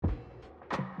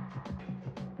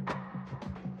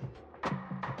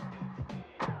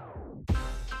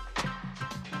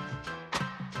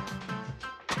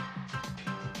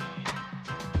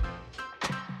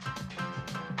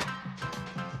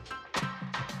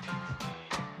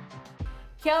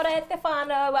Kia ora te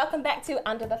whānau. Welcome back to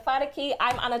Under the Whāriki.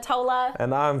 I'm Anatola.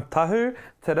 And I'm Tahu.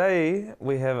 Today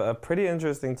we have a pretty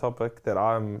interesting topic that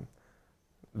I'm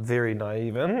very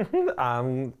naive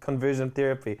in, conversion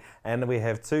therapy. And we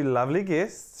have two lovely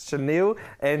guests, Shaneel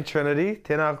and Trinity.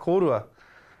 Tēnā kōrua.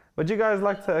 Would you guys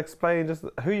like to explain just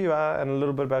who you are and a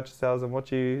little bit about yourselves and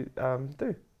what you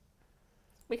do?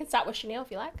 We can start with Shaneel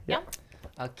if you like. Yeah.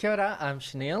 Kia ora, I'm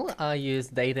Shaneel. I use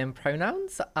they, them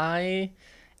pronouns. I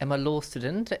am a law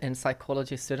student and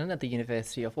psychology student at the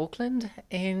University of Auckland,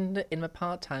 and in my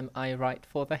part-time I write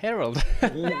for the Herald.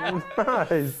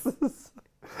 Nice.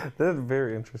 That's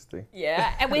very interesting.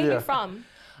 Yeah. And where are you from?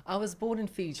 I was born in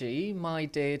Fiji. My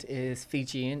dad is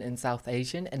Fijian and South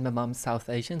Asian, and my mum's South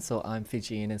Asian, so I'm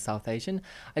Fijian and South Asian.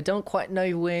 I don't quite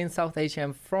know where in South Asia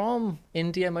I'm from.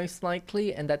 India most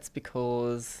likely, and that's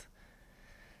because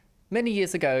many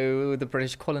years ago the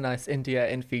British colonized India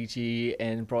and Fiji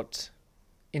and brought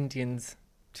Indians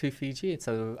to Fiji,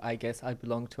 so I guess I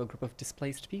belong to a group of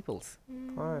displaced peoples.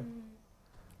 Right.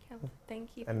 Thank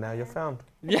you. And now you're found.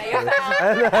 Yeah.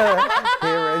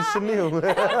 Here is Shaneel.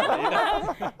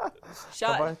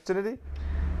 Shut. Bye, Trinity.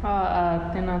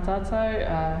 Tēnā tātou,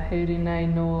 heuri nei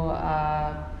no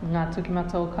ngā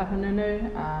tukimata o kahununu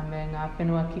me ngā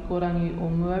whenua kikorangi o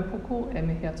Muaupoko e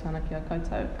mihi atu ana ki a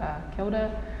koutou. Kia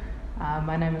ora.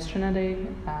 My name is Trinity.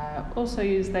 Also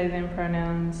use they, them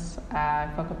pronouns,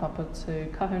 whakapapa to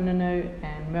kahununu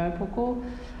and Muaupoko.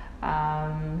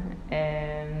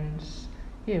 And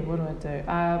yeah, what do I do?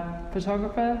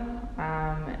 Photographer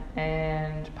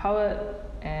and poet,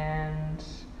 and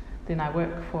then I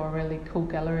work for a really cool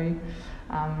gallery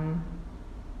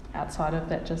outside of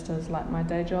that, just as like my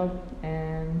day job,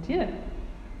 and yeah.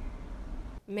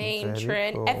 Mean, Very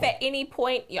Trin. cool. If at any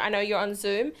point, I know you're on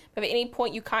Zoom, but if at any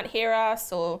point you can't hear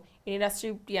us or you need us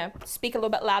to speak a little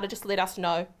bit louder, just let us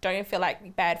know. Don't even feel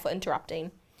like bad for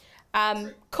interrupting.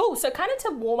 Cool. So kind of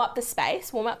to warm up the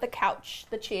space, warm up the couch,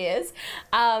 the chairs,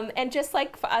 and just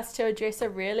like for us to address a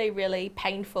really, really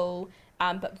painful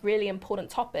but really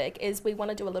important topic is we want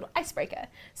to do a little icebreaker.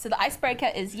 So the icebreaker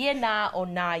is yeah, nah, or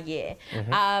nah, yeah.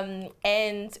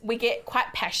 And we get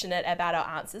quite passionate about our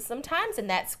answers sometimes, and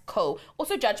that's cool.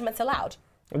 Also, judgment's allowed.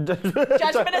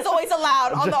 Judgment is always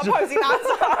allowed on the opposing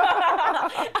answer.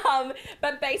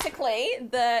 But basically,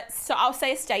 so I'll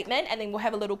say a statement, and then we'll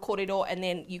have a little corridor, and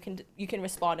then you can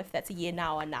respond if that's a yeah,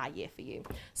 nah, or nah, yeah for you.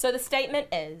 So the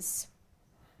statement is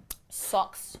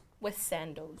socks with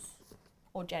sandals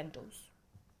or jandals.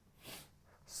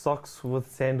 Socks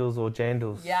with sandals or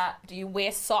jandals. Yeah. Do you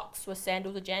wear socks with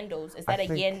sandals or jandals? Is that a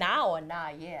yeah, nah, or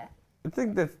nah, yeah? I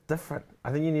think that's different.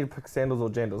 I think you need to pick sandals or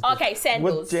jandals. Okay,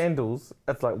 sandals. With jandals,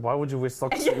 it's like, why would you wear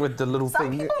socks with the little Some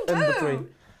thing people in do. between?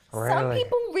 Some Really?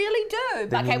 people really do.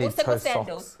 Then Okay, you we'll need stick with toe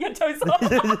sandals. socks. Yeah, toe socks.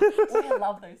 I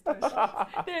love those toe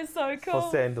socks. They're so cool.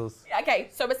 For sandals. Okay,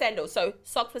 so with sandals. So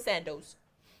socks with sandals.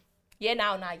 Yeah,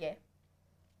 now, nah, yeah.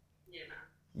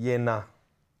 Yeah, nah.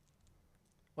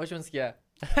 Which one's yeah?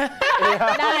 Nah,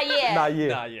 yeah. Nah, yeah.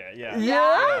 Nah, yeah.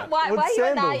 Yeah? Why With you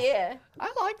a nah, sandals. yeah?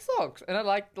 I like socks, and I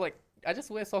just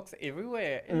wear socks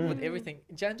everywhere and with everything.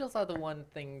 Jandals are the one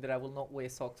thing that I will not wear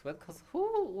socks with, because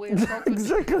who wears socks with?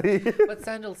 Exactly. But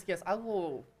sandals, yes, I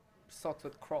wore socks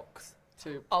with Crocs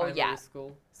to Oh, primary yeah.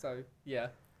 school. So yeah,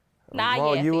 Nah,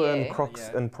 Wow, yeah you for were you. in Crocs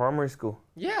Yeah. in primary school.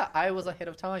 yeah, I was ahead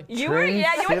of time. You were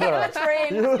ahead of the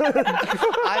trend.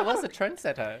 I was a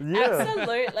trendsetter. Yeah.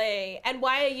 Absolutely. And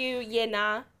why are you yeah,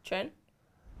 nah, Trin?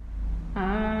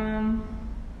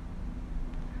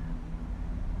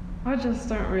 I just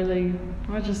don't really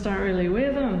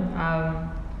wear them.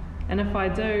 And if I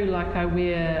do, like I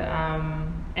wear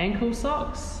ankle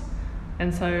socks,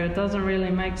 and so it doesn't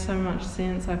really make so much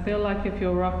sense. I feel like if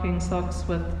you're rocking socks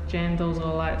with jandals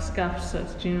or like scuffs,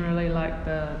 it's generally like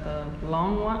the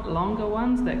longer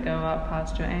ones that go up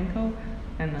past your ankle,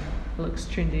 and it looks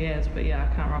trendy as. But yeah,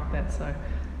 I can't rock that. So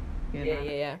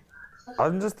Yeah.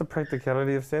 I'm just the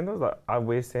practicality of sandals. Like, I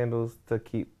wear sandals to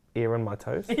keep air in my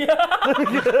toes.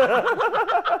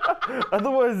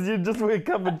 Otherwise, you just wear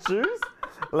covered shoes.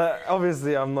 Like,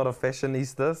 obviously, I'm not a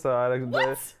fashionista, so I don't.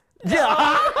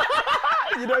 Yeah.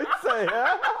 You don't say,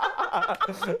 huh?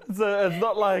 So it's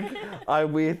not like I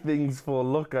wear things for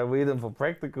look. I wear them for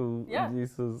practical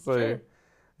uses. So. True.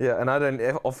 Yeah, and I don't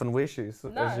often wear shoes,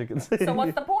 as you can see. So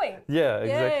what's the point? Yeah,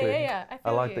 exactly. Yeah. I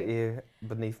feel like you. the air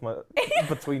beneath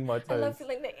between my toes. I love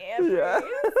feeling the air. Yeah.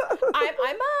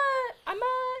 I'm a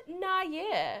nah,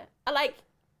 yeah.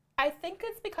 I think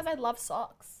it's because I love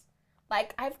socks.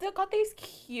 Like, I've got these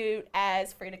cute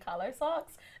as Frida Kahlo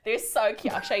socks. They're so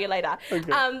cute. I'll show you later.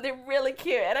 Okay. They're really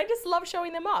cute, and I just love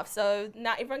showing them off. So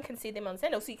now everyone can see them on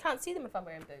sandals. So you can't see them if I'm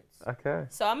wearing boots. Okay.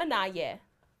 So I'm a nah, yeah.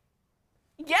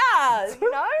 Yeah,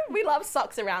 you know, we love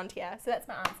socks around here. So that's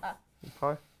my answer.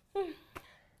 Okay.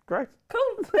 Great.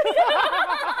 Cool.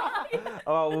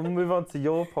 All right, we'll move on to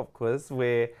your pop quiz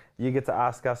where you get to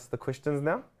ask us the questions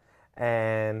now.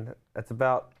 And it's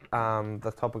about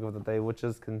the topic of the day, which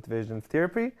is conversion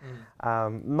therapy.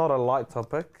 Not a light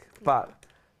topic, but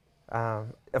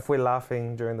if we're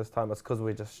laughing during this time, it's because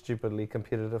we're just stupidly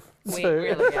competitive. We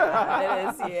really are.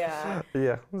 It is, yeah.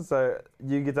 Yeah, so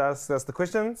you get to ask us the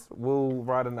questions. We'll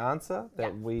write an answer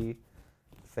that we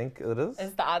think it is.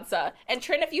 Is the answer. And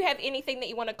Trent, if you have anything that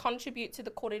you want to contribute to the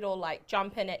corridor, like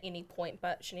jump in at any point,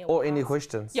 but Shaneel Or will any ask.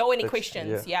 questions. Yeah, or any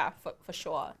questions, for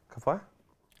sure. Ka whai?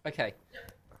 Okay.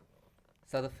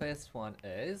 So the first one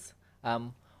is,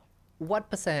 what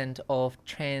 % of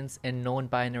trans and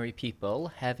non-binary people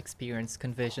have experienced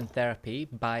conversion therapy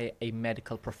by a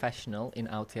medical professional in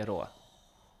Aotearoa?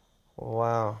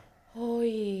 Wow.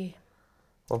 Oi.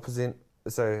 What percent?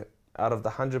 So, out of the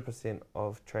 100%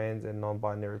 of trans and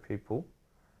non-binary people,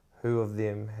 who of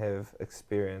them have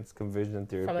experienced conversion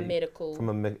therapy From a medical... from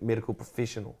a medical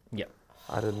professional? Yeah.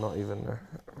 I did not even know.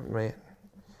 Man.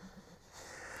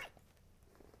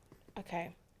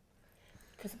 Okay.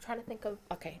 Because I'm trying to think of...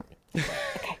 Okay.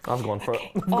 I've gone for it.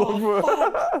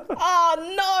 Oh,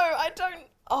 no, I don't...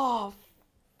 Oh,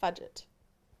 fudge it.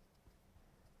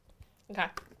 Okay.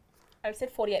 I've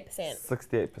said 48%.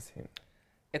 68%.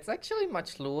 It's actually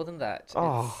much lower than that.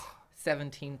 Oh. It's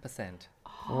 17%.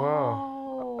 Wow.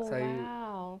 Oh, So-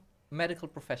 wow. Medical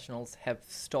professionals have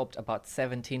stopped about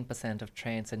 17% of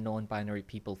trans and non-binary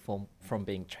people from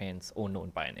being trans or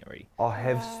non-binary. I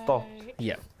have stopped.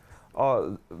 Yeah.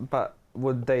 Oh, but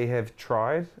would they have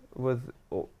tried with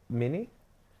many?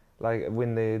 Like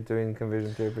when they're doing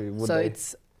conversion therapy, would So they?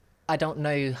 I don't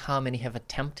know how many have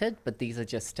attempted, but these are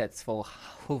just stats for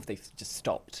who they've just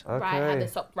stopped. Okay. Right, how they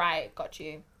stop. Right, got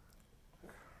you.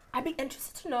 I'd be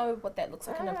interested to know what that looks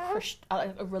like in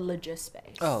a religious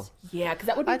space. Oh. Yeah, because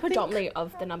that would be I think- predominantly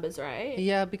of the numbers, right?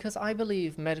 Yeah, because I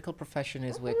believe medical profession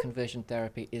is where conversion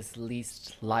therapy is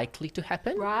least likely to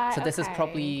happen. Right, So this is okay.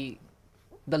 probably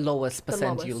the lowest The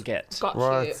percent lowest. you'll get. Got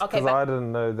Right, you. because Okay, but, I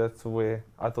didn't know that's where.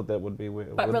 I thought that would be where.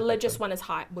 It but would religious happen. one is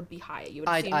high. Would be higher. You would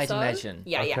I'd assume so? imagine.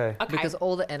 Yeah, yeah. Okay. Okay. Because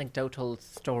all the anecdotal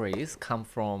stories come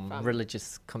from From-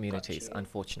 religious communities, you.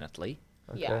 unfortunately.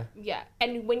 Yeah, Okay. yeah.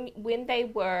 And when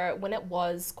it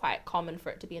was quite common for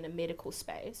it to be in a medical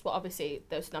space, well, obviously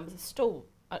those numbers are still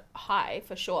high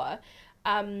for sure.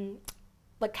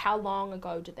 Like how long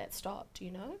ago did that stop? Do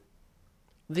you know?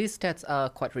 These stats are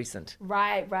quite recent.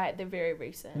 Right. They're very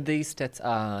recent. These stats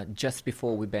are just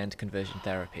before we banned conversion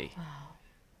therapy.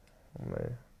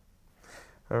 Man.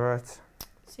 All right.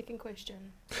 Second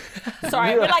question.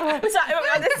 Sorry, there's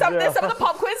some of the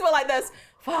pop quiz we're like this.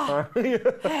 Fuck.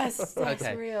 Yes, that's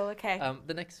Okay. real. Okay.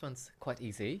 The next one's quite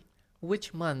easy.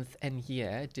 Which month and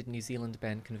year did New Zealand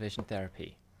ban conversion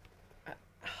therapy?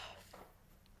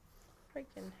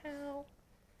 Freaking hell.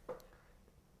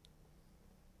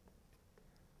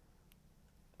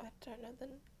 I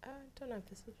don't know if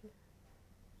this is...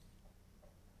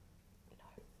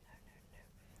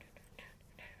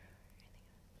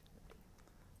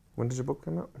 When did your book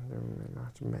come out?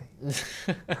 March, May.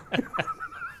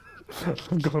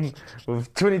 I've gone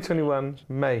with 2021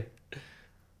 May.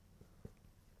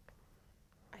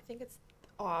 I think it's...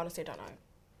 Oh, I honestly don't know.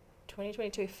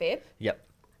 2022 Feb? Yep.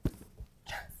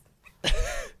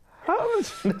 How much?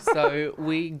 So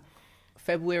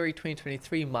February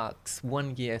 2023 marks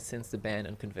 1 year since the ban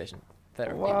on conversion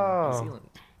therapy Wow. in New Zealand.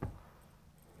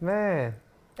 Man.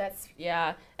 That's...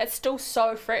 Yeah. It's still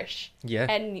so fresh. Yeah.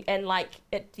 And like,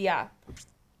 it... Yeah.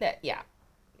 That... Yeah.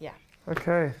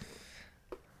 Okay.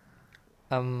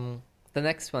 The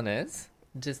next one is,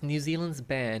 does New Zealand's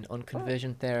ban on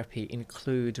conversion therapy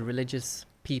include religious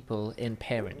people and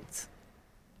parents?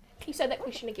 Can you say that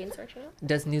question again, sorry, Shaneel?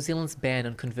 Does New Zealand's ban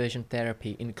on conversion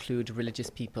therapy include religious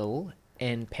people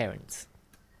and parents?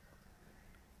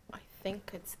 I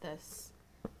think it's this,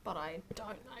 but I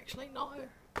don't actually know.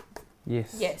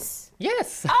 Yes. Yes.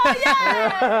 Yes! Oh,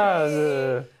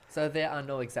 yeah! So there are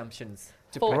no exemptions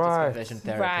to For- practice Right. conversion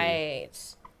therapy.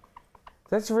 Right.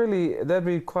 That'd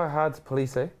be quite hard to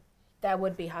police, eh? That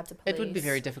would be hard to police. It would be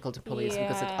very difficult to police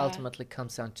because it Yeah. ultimately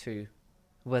comes down to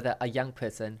whether a young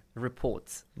person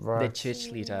reports their Right. church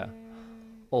leader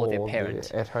or their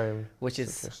parent, at home. which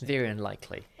is situation. very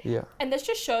unlikely. Yeah. And this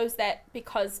just shows that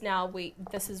because now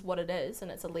this is what it is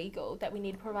and it's illegal, that we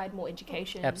need to provide more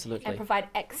education. Absolutely. And provide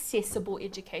accessible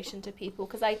education to people.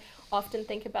 Because I often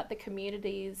think about the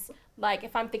communities, like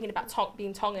if I'm thinking about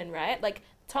being Tongan, right? Like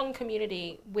Tongan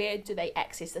community, where do they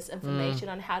access this information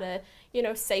on how to,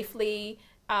 safely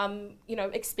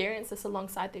experience this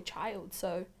alongside their child.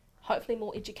 So hopefully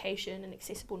more education and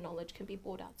accessible knowledge can be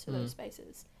brought out to those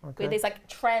spaces where there's like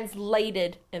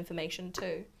translated information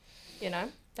too,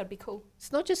 that'd be cool.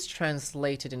 It's not just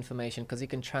translated information, because you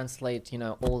can translate,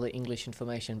 all the English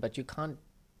information, but you can't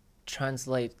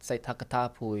translate, say,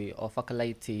 takatapui or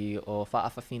whakaleiti or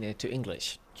whaafafine to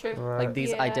English. True. Right. Like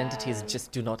these identities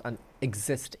just do not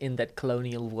exist in that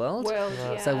colonial world.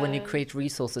 So when you create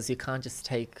resources, you can't just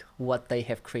take what they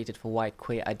have created for white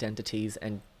queer identities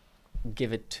and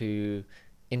give it to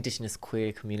Indigenous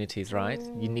queer communities, right?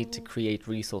 You need to create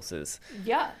resources.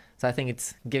 Yeah. So I think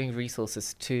it's giving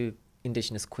resources to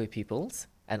Indigenous queer peoples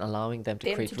and allowing them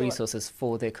to create resources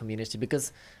for their community,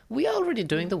 because we are already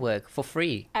doing the work for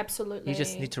free. Absolutely. You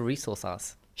just need to resource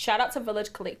us. Shout out to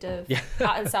Village Collective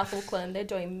out in South Auckland. They're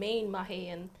doing mean mahi,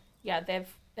 and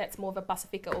that's more of a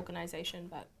Pasifika organisation,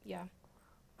 but yeah.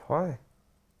 Why?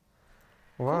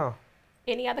 Wow.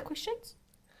 Any other questions?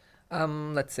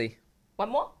 Let's see. One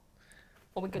more?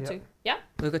 Or we good too? Yeah?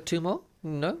 We've got 2 more?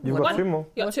 No? You've One got more? 2 more?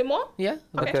 You got 2 more? Yeah?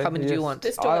 Okay. How many do you want?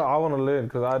 Let's do it. I want to learn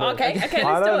because I don't. Okay, let's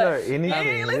I do don't it. know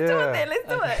anything. Yeah, let's do it then. Let's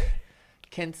do it.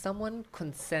 Can someone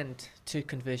consent to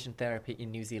conversion therapy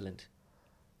in New Zealand?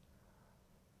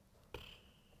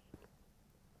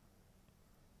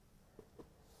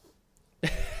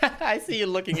 I see you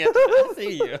looking at me. I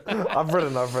see you. I've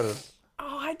written. Oh,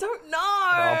 I don't know.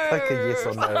 I'll pick a yes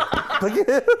or no.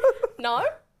 No?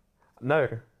 No.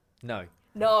 No.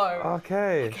 No.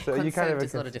 Okay. So you can't Consent have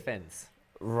is not a defense.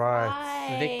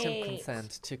 Right. Victim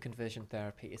consent to conversion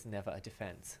therapy is never a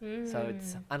defense. So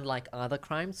it's unlike other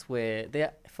crimes where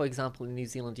for example, in New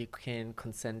Zealand, you can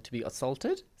consent to be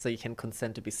assaulted. So you can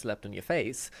consent to be slapped on your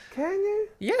face. Can you?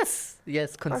 Yes,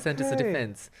 consent is a Okay.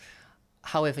 defense.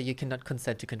 However, you cannot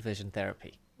consent to conversion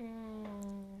therapy.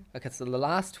 Okay, so the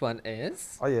last one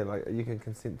is... Oh yeah, like you can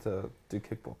consent to do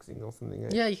kickboxing or something. Eh?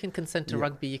 Yeah, you can consent to Yeah.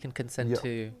 rugby, you can consent Yeah.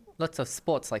 to lots of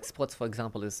sports. Like sports, for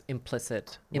example, is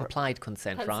implied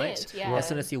consent, right? Consent, yeah. As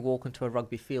soon as you walk into a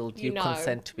rugby field, you know.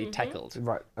 consent to be tackled.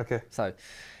 Right. Okay. So,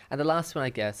 and the last one, I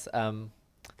guess, the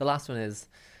last one is,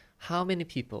 how many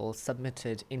people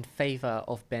submitted in favour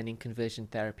of banning conversion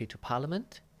therapy to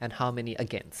Parliament, and how many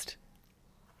against?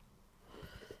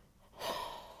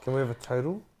 Can we have a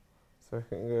total? So I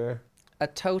can go. A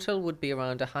total would be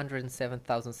around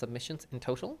 107,000 submissions in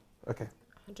total. Okay.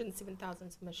 107,000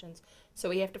 submissions. So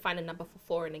we have to find a number for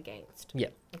for and against. Yeah,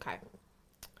 Okay.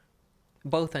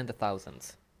 both are in the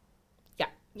thousands. Yeah.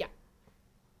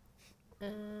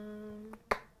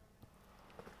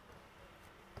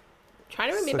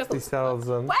 Trying to remember.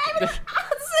 60,000. Why haven't I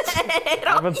answered?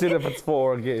 I haven't seen if it's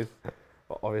 4 or against.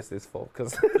 Well, obviously it's 4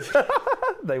 because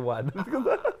they won.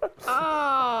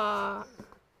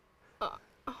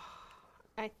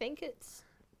 I think it's.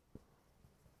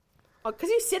 Oh, because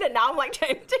you said it now, I'm like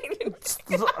trying to.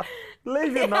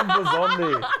 Leave your numbers on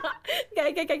there.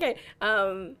 Okay.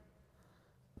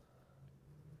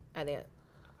 I think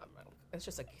it's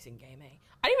just a guessing game, eh?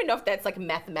 I don't even know if that's like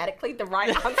mathematically the right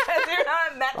answer.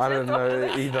 I don't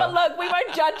know either. But look, we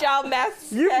won't judge our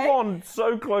maths. You've okay? gone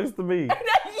so close to me. you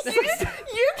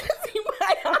can see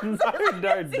my answer.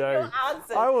 No.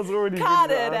 Answer. I was already Cut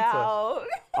ready to it answer. out.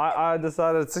 I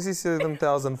decided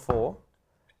 67,004,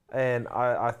 and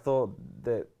I thought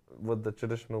that with the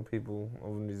traditional people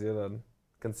of New Zealand,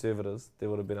 conservatives, there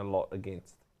would have been a lot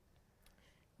against.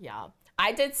 Yeah.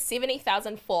 I did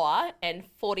 70,000 for and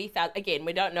 40,000. Again,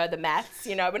 we don't know the maths,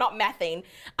 we're not mathing,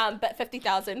 but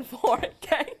 50,000 for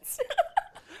against.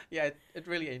 Yeah, it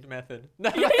really ain't method.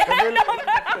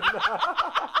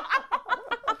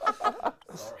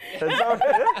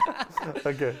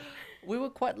 Okay. We were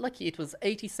quite lucky. It was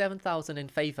 87,000 in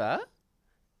favour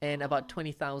and about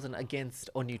 20,000 against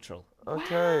or neutral.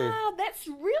 Okay. Wow, that's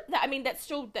real. I mean, that's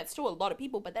still a lot of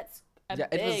people, but that's a Yeah,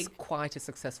 big. it was quite a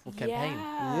successful campaign.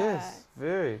 Yeah. Yes,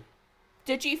 very.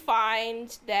 Did you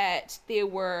find that there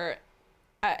were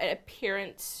an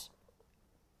apparent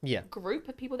Yeah. group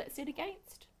of people that said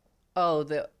against? Oh,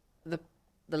 the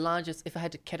largest, if I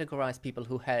had to categorize people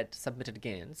who had submitted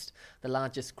against, the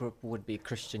largest group would be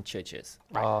Christian churches.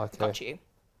 Right. Oh, okay. Got you.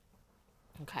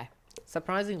 Okay.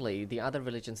 Surprisingly, the other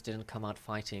religions didn't come out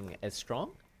fighting as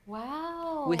strong.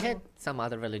 Wow. We had some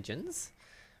other religions,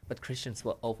 but Christians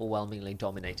were overwhelmingly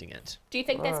dominating it. Do you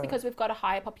think that's because we've got a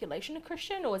higher population of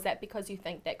Christian, or is that because you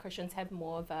think that Christians have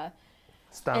more of a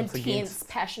Stance intense, against.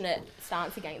 passionate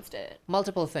stance against it?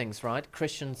 Multiple things, right?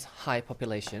 Christians, high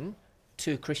population.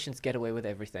 2, Christians get away with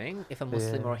everything. If a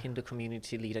Muslim Yeah. or a Hindu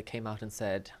community leader came out and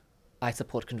said, I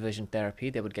support conversion therapy,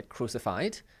 they would get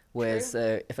crucified. Whereas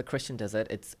if a Christian does it,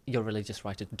 it's your religious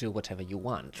right to do whatever you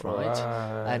want, right?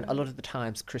 And a lot of the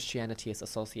times Christianity is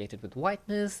associated with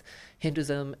whiteness,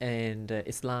 Hinduism and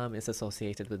Islam is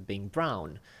associated with being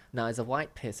brown. Now, as a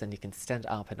white person, you can stand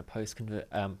up and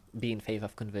be in favor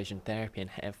of conversion therapy and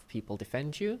have people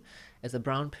defend you. As a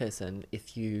brown person,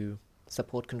 if you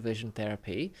support conversion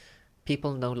therapy,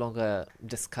 people no longer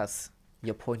discuss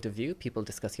your point of view, people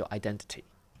discuss your identity.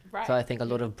 Right. So I think a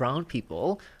lot of brown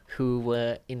people who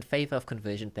were in favor of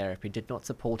conversion therapy did not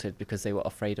support it because they were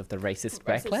afraid of the racist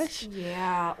backlash.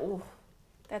 Yeah. Oh,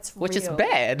 that's which real. is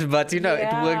bad, but it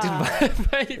worked in my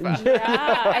favor.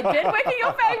 Yeah, it did work in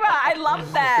your favor. I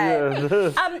love that.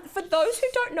 Yeah. For those who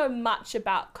don't know much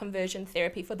about conversion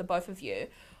therapy, for the both of you,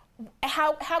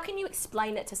 how can you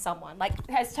explain it to someone? Like,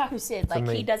 as Tahu said, like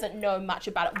he doesn't know much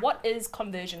about it. What is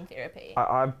conversion therapy?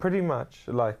 I pretty much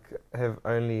have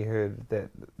only heard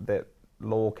that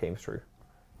law came through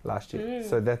last year.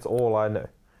 So that's all I know.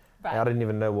 Right. I didn't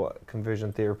even know what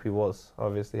conversion therapy was.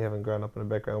 Obviously, having grown up in a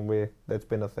background where that's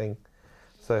been a thing.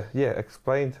 So yeah,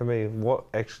 explain to me what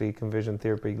actually conversion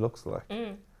therapy looks like.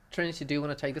 Trinity, do you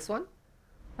want to take this one?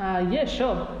 Yeah,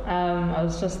 sure. I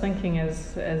was just thinking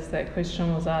as that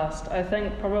question was asked. I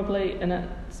think probably in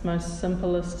its most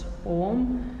simplest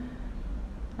form,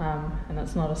 and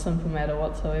it's not a simple matter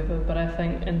whatsoever, but I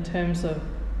think in terms of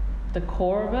the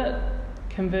core of it,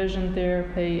 conversion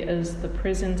therapy is the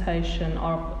presentation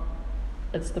of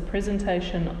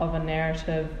a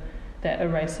narrative that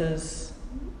erases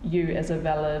you as a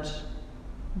valid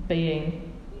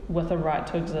being with a right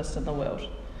to exist in the world.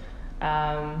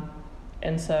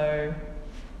 And so,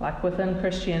 like within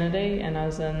Christianity, and I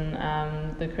was in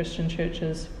the Christian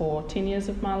churches for 10 years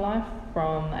of my life,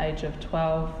 from the age of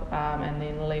 12, and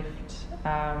then left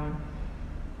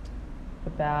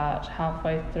about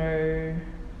halfway through,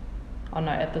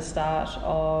 at the start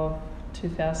of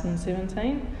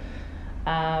 2017.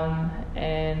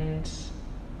 And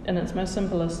in its most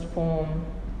simplest form,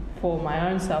 for my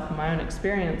own self and my own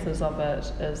experiences of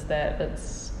it, is that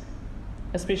it's,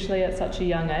 especially at such a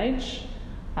young age,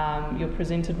 you're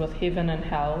presented with heaven and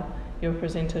hell, you're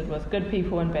presented with good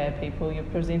people and bad people, you're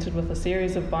presented with a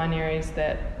series of binaries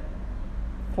that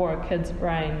for a kid's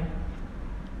brain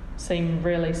seem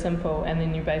really simple, and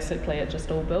then it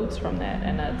just all builds from that,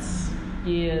 and it's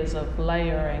years of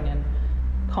layering and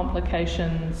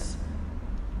complications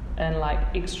and like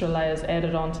extra layers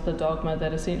added onto the dogma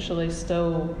that essentially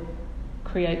still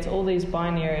creates all these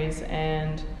binaries,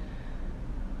 and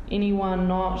anyone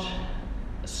not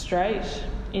straight,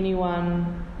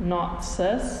 anyone not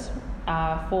cis,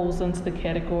 falls into the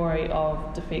category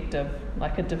of defective,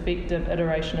 like a defective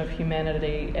iteration of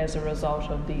humanity as a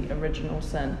result of the original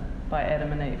sin by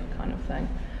Adam and Eve kind of thing.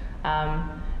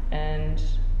 And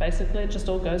basically it just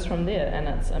all goes from there, and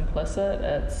it's implicit,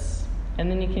 and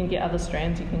then you can get other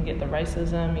strands, you can get the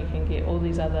racism, you can get all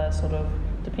these other sort of,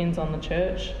 depends on the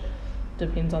church,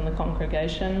 depends on the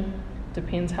congregation,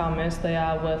 depends how immersed they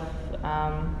are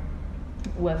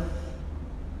with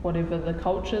whatever the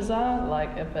cultures are.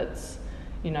 Like if it's,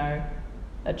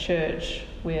 a church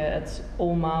where it's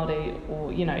all Māori,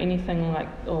 or anything like,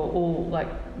 or all like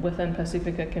within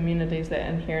Pacifica communities, that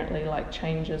inherently like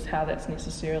changes how that's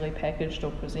necessarily packaged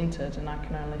or presented, and I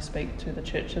can only speak to the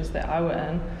churches that I were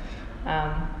in.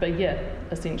 But yeah,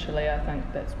 essentially I think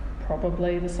that's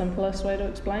probably the simplest way to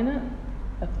explain it.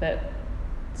 If that,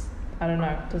 I don't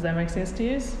know, does that make sense to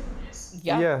you?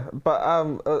 Yeah. Yeah,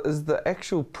 but is the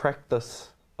actual practice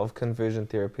of conversion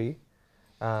therapy,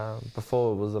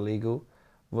 before it was illegal,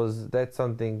 was that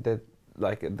something that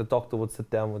like the doctor would sit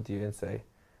down with you and say,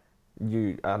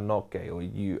 you are not gay, or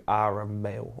you are a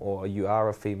male, or you are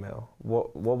a female?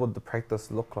 What would the practice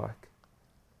look like?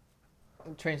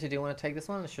 Trinity, do you want to take this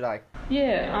one, or should I?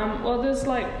 Yeah, well, there's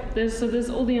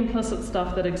all the implicit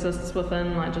stuff that exists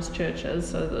within like just churches.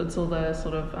 So it's all the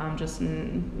sort of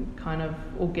kind of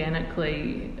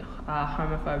organically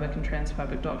homophobic and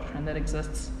transphobic doctrine that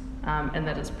exists and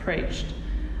that is preached.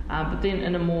 But then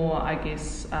in a more, I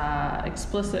guess,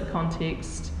 explicit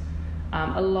context,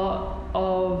 a lot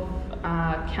of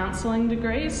counselling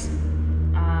degrees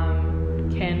are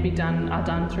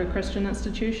done through Christian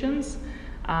institutions.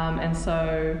 And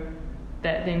so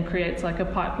that then creates like a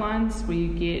pipelines where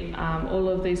you get all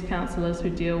of these counsellors who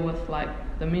deal with like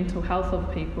the mental health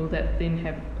of people that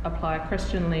then apply a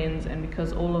Christian lens, and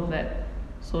because all of that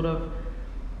sort of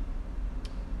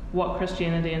what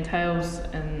Christianity entails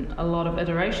and a lot of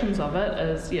iterations of it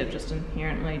is just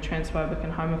inherently transphobic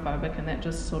and homophobic, and that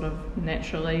just sort of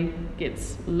naturally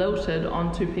gets lilted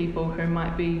onto people who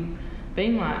might be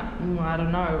being like, I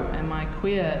don't know, am I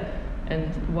queer?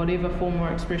 in whatever form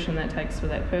or expression that takes for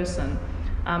that person.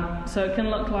 So it can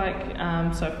look like,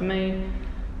 so for me,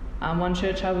 one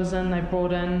church I was in, they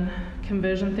brought in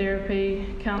conversion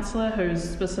therapy counsellor whose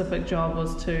specific job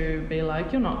was to be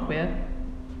like, you're not queer.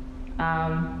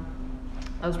 I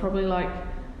was probably like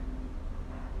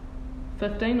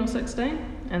 15 or 16,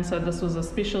 and so this was a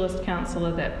specialist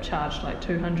counsellor that charged like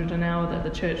 $200 an hour, that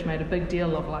the church made a big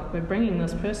deal of, like, we're bringing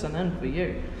this person in for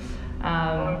you.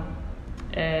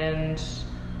 And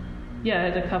yeah, I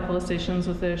had a couple of sessions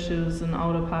with her. She was an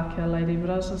older Pākehā lady, but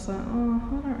I was just like, oh,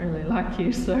 I don't really like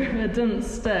you, so it didn't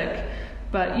stick.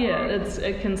 But yeah,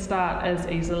 it can start as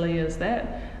easily as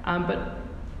that. But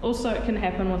also it can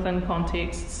happen within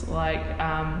contexts like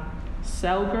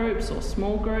cell groups or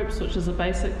small groups, which is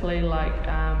basically like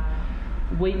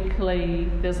weekly,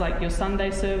 there's like your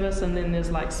Sunday service, and then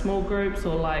there's like small groups,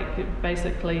 or like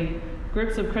basically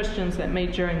groups of Christians that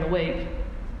meet during the week.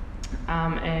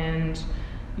 And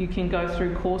you can go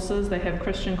through courses. They have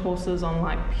Christian courses on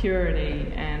like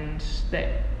purity, and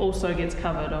that also gets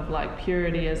covered of like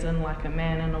purity as in like a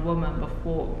man and a woman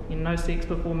before, no sex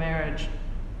before marriage,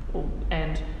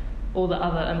 and all the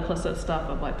other implicit stuff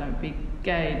of like don't be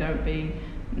gay, don't be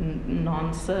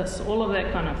non-cis, all of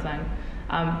that kind of thing.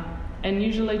 And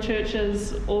usually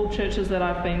all churches that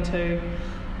I've been to,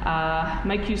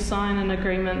 make you sign an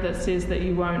agreement that says that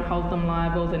you won't hold them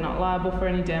liable, they're not liable for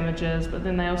any damages, but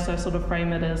then they also sort of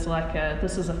frame it as like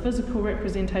this is a physical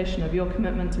representation of your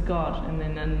commitment to God, and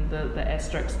then in the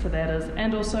asterisk to that is,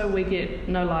 and also we get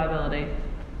no liability.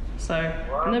 So,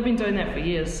 and they've been doing that for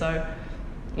years. So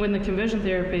when the conversion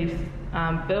therapy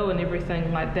bill and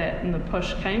everything like that and the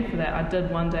push came for that, I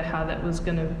did wonder how that was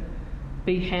going to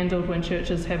be handled when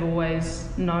churches have always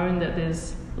known that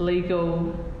there's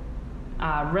legal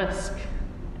risk,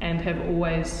 and have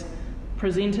always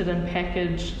presented and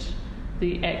packaged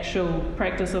the actual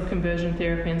practice of conversion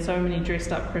therapy in so many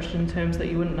dressed up Christian terms that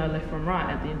you wouldn't know left from right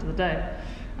at the end of the day.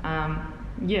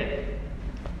 Yeah.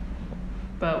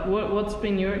 But what's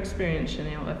been your experience,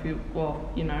 Shaneel,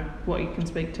 what you can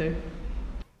speak to?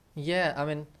 Yeah, I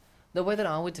mean, the way that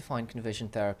I would define conversion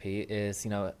therapy is,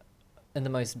 in the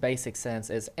most basic sense,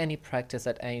 is any practice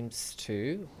that aims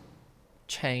to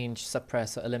change,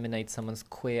 suppress, or eliminate someone's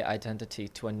queer identity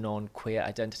to a non-queer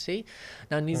identity.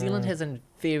 Now, New Zealand has a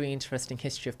very interesting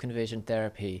history of conversion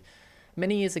therapy.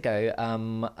 Many years ago,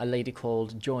 a lady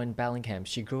called Joan Bellingham,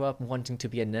 she grew up wanting to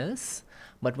be a nurse,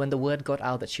 but when the word got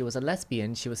out that she was a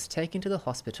lesbian, she was taken to the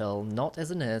hospital, not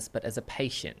as a nurse, but as a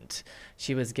patient.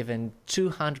 She was given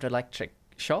 200 electric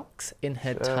shocks in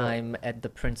her time at the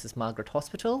Princess Margaret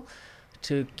Hospital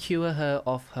to cure her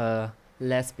of her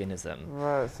lesbianism.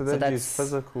 Right, so they use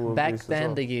physical back abuse then as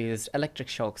well. they used electric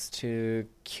shocks to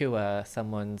cure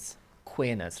someone's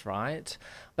queerness, right?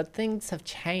 But things have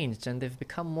changed and they've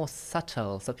become more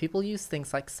subtle. So people use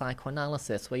things like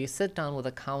psychoanalysis, where you sit down with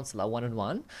a counselor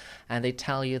one-on-one and they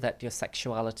tell you that your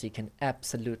sexuality can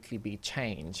absolutely be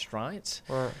changed, right?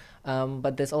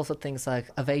 But there's also things like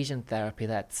evasion therapy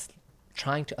that's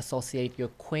trying to associate your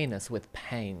queerness with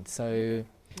pain. So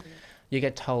you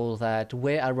get told that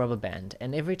wear a rubber band,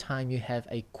 and every time you have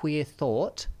a queer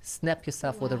thought, snap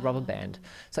yourself with a rubber band.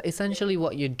 So essentially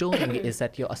what you're doing is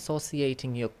that you're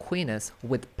associating your queerness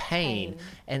with pain,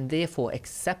 and therefore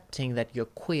accepting that you're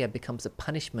queer becomes a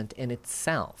punishment in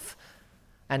itself.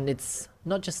 And it's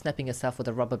not just snapping yourself with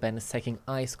a rubber band, it's taking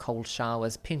ice cold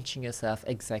showers, pinching yourself,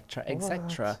 etc.,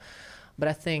 etc. But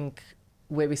I think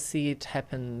where we see it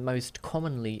happen most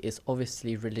commonly is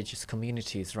obviously religious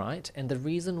communities, right? And the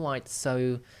reason why it's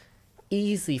so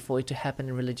easy for it to happen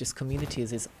in religious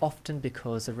communities is often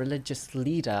because a religious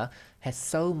leader has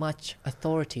so much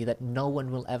authority that no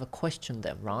one will ever question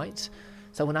them, right?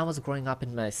 So when I was growing up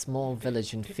in my small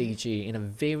village in Fiji, in a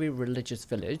very religious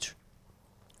village,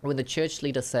 when the church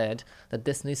leader said that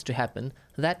this needs to happen,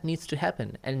 that needs to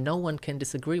happen, and no one can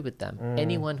disagree with them.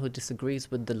 Anyone who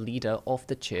disagrees with the leader of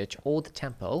the church or the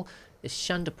temple is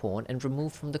shunned upon and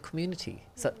removed from the community.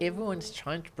 So everyone's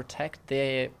trying to protect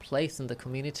their place in the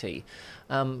community.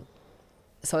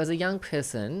 So as a young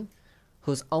person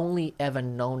who's only ever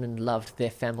known and loved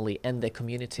their family and their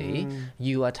community,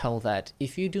 you are told that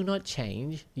if you do not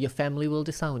change, your family will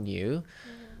disown you,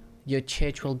 your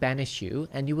church will banish you,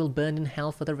 and you will burn in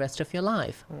hell for the rest of your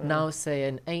life. Now say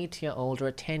an 8-year-old or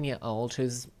a 10-year-old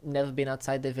who's never been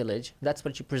outside their village, that's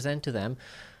what you present to them.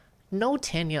 No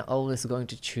 10-year-old is going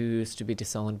to choose to be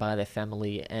disowned by their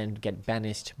family and get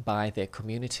banished by their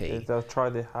community. They'll try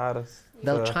their hardest.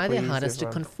 They'll try their hardest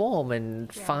everyone. to conform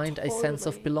and find a sense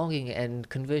of belonging, and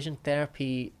conversion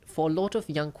therapy for a lot of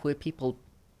young queer people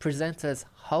presents as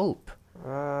hope.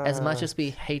 As much as we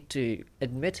hate to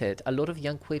admit it, a lot of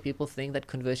young queer people think that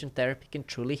conversion therapy can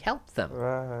truly help them.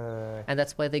 Right. And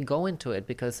that's why they go into it,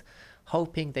 because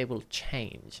hoping they will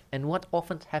change. And what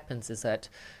often happens is that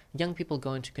young people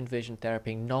go into conversion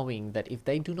therapy knowing that if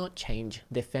they do not change,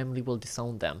 their family will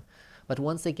disown them. But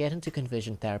once they get into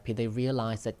conversion therapy, they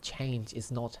realize that change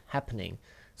is not happening.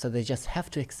 So they just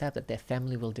have to accept that their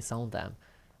family will disown them.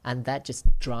 And that just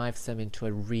drives them into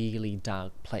a really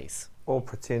dark place. Or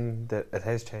pretend that it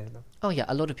has changed them. Oh yeah,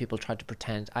 a lot of people try to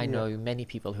pretend. I Yeah. know many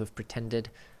people who've pretended,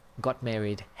 got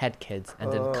married, had kids,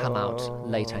 and then come out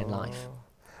later in life.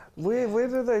 Where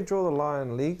do they draw the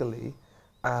line legally,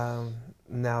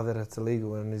 now that it's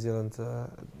illegal in New Zealand to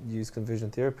use conversion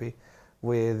therapy,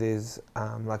 where there's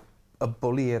like a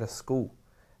bully at a school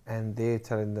and they're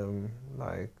telling them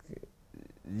like,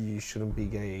 you shouldn't be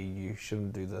gay, you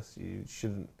shouldn't do this, you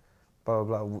shouldn't blah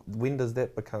blah blah. When does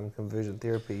that become conversion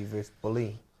therapy versus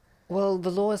bullying? Well,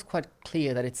 the law is quite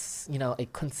clear that it's, a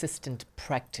consistent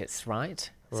practice, right?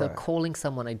 So Right. calling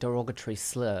someone a derogatory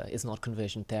slur is not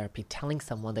conversion therapy. Telling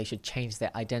someone they should change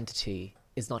their identity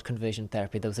is not conversion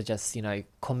therapy. Those are just,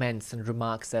 comments and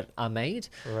remarks that are made.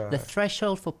 Right. The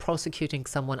threshold for prosecuting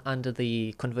someone under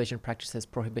the Conversion Practices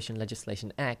Prohibition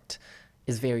Legislation Act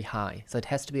is very high. So it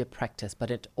has to be a practice, but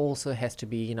it also has to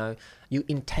be, you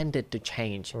intended to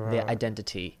change their Right.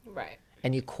 identity Right.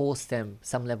 and you cause them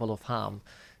some level of harm.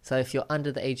 So if you're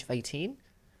under the age of 18,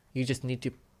 you just need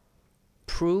to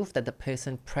prove that the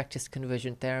person practiced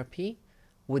conversion therapy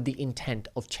with the intent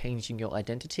of changing your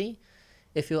identity.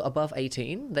 If you're above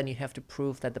 18, then you have to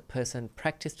prove that the person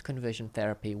practiced conversion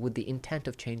therapy with the intent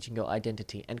of changing your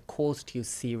identity and caused you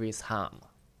serious harm.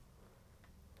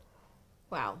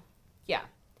 Wow. Yeah.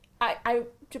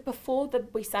 Before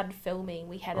we started filming,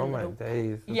 we had a Oh my little.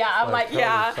 days. It's Yeah, I'm like, totally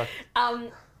yeah.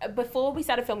 suck- Before we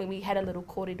started filming, we had a little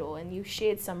corridor, and you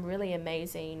shared some really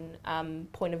amazing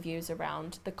point of views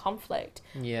around the conflict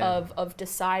Yeah. of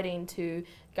deciding to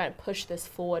go and push this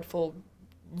forward for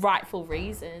rightful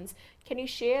reasons. Can you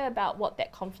share about what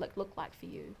that conflict looked like for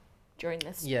you during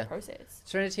this Yeah. process?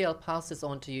 Trinity, I'll pass this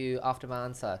on to you after my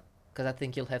answer, because I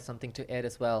think you'll have something to add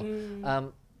as well.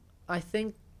 I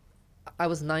think I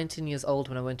was 19 years old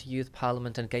when I went to youth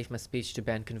parliament and gave my speech to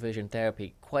ban conversion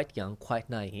therapy. Quite young, quite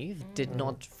naive, did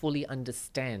not fully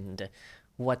understand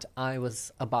what I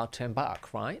was about to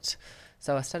embark, right?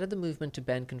 So I started the movement to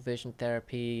ban conversion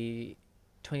therapy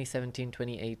 2017,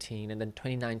 2018, and then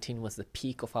 2019 was the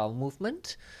peak of our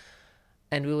movement.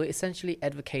 And we were essentially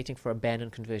advocating for a ban on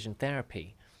conversion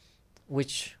therapy,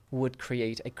 which would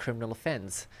create a criminal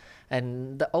offense.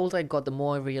 And the older I got, the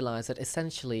more I realized that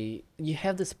essentially you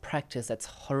have this practice that's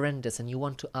horrendous and you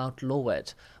want to outlaw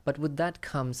it, but with that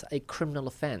comes a criminal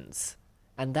offense.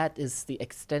 And that is the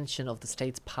extension of the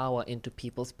state's power into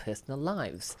people's personal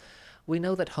lives. We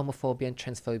know that homophobia and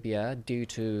transphobia, due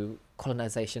to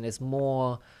colonization, is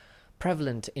more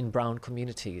prevalent in brown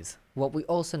communities. What we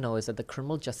also know is that the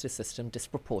criminal justice system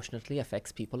disproportionately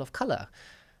affects people of color.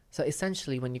 So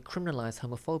essentially, when you criminalize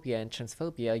homophobia and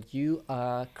transphobia, you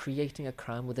are creating a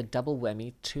crime with a double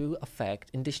whammy to affect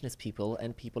Indigenous people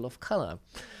and people of color.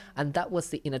 And that was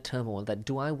the inner turmoil, that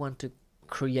do I want to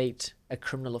create a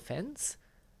criminal offense,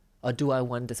 or do I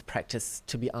want this practice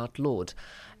to be outlawed?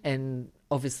 And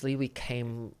obviously we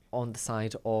came on the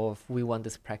side of we want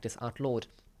this practice outlawed.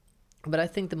 But I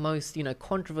think the most,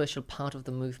 controversial part of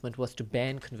the movement was to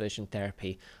ban conversion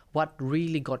therapy. What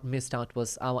really got missed out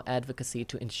was our advocacy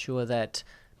to ensure that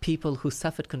people who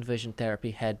suffered conversion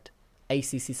therapy had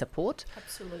ACC support.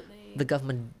 Absolutely. The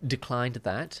government declined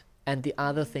that. And the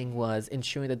other thing was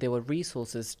ensuring that there were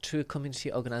resources to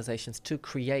community organizations to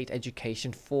create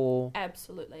education for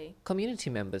Absolutely.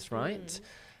 community members, right?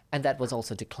 And that was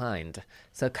also declined.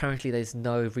 So currently there's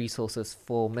no resources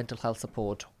for mental health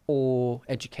support or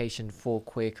education for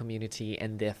queer community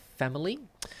and their family.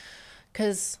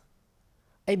 Because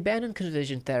a ban on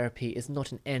conversion therapy is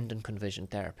not an end on conversion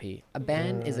therapy. A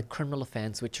ban is a criminal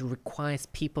offense which requires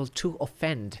people to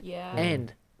offend Yeah.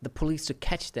 and the police to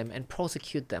catch them and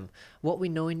prosecute them. What we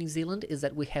know in New Zealand is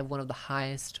that we have one of the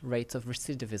highest rates of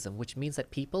recidivism, which means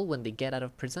that people, when they get out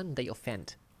of prison, they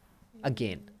offend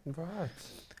again. Right.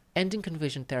 Ending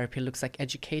conversion therapy looks like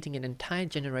educating an entire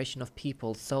generation of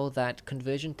people so that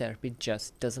conversion therapy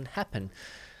just doesn't happen.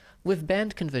 We've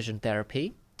banned conversion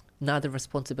therapy. Now the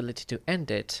responsibility to end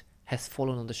it has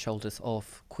fallen on the shoulders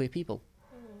of queer people.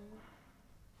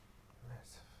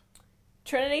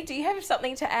 Trinity, do you have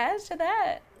something to add to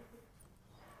that?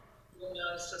 No,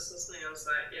 I was just listening. I was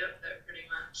like, yep, that pretty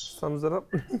much Sums it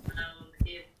up.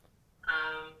 hit.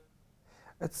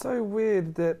 It's so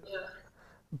weird that Yeah.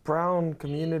 brown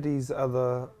communities are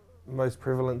the most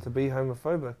prevalent to be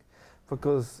homophobic,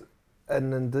 because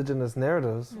in Indigenous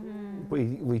narratives,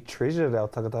 we treasured our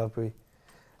takatapui,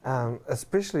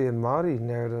 especially in Māori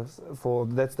narratives.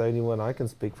 That's the only one I can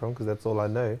speak from, because that's all I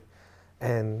know.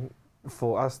 And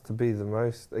for us to be the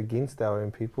most against our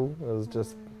own people, it was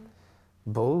just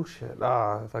bullshit.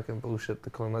 Fucking bullshit, the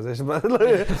colonisation. But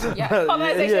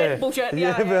colonisation, bullshit.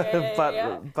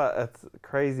 But it's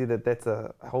crazy that's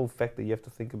a whole fact that you have to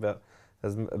think about,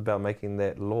 about making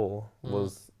that law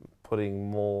was putting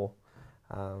more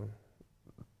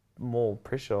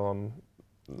pressure on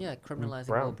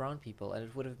criminalizing all brown people, and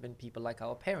it would have been people like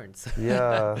our parents.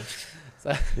 Yeah.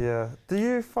 Yeah. Do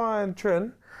you find,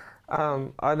 Trin,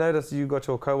 I noticed you got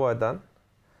your kauai done,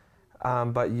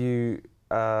 but your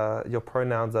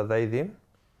pronouns are they, them.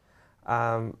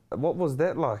 What was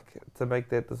that like to make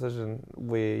that decision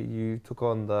where you took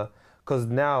on because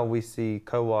now we see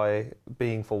kauai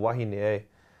being for wahine, eh?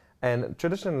 And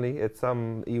traditionally at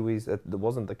some iwis it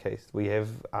wasn't the case. We have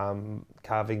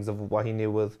carvings of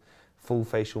wahine with full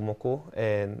facial moko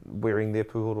and wearing their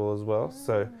puhoro as well.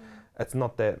 So it's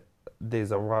not that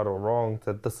there's a right or wrong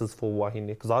to this is for wahine,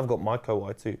 because I've got my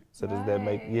kauai too. So does that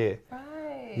make,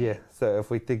 yeah. So if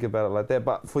we think about it like that,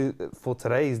 but for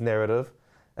today's narrative,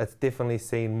 it's definitely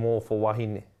seen more for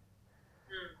wahine.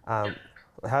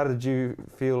 How did you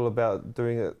feel about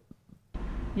doing it?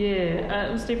 Yeah,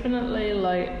 it was definitely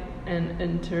like an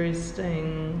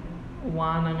interesting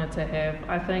wānanga to have.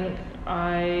 I think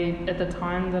at the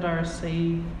time that I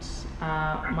received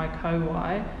my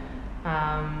kauai,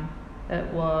 it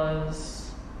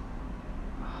was,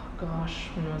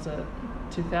 when was it?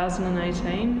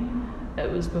 2018. It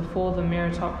was before the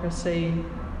meritocracy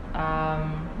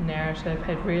narrative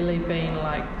had really been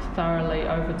like thoroughly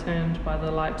overturned by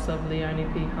the likes of Leone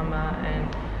Pihama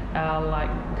and our like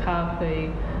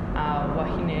kapi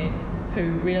wahine,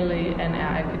 who really, and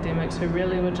our academics who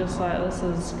really were just like, this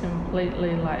is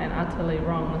completely like and utterly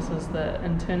wrong. This is the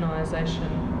internalization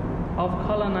of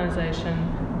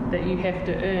colonization, that you have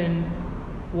to earn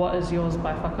what is yours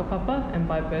by whakapapa and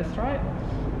by birthright.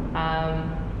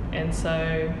 And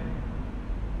so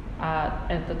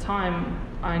at the time,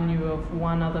 I knew of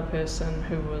one other person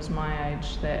who was my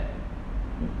age that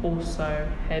also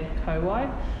had kauai.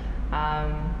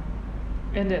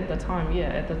 And at the time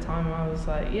I was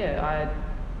like, I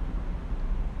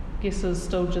guess is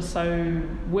still just so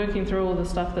working through all the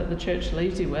stuff that the church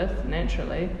leaves you with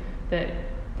naturally, that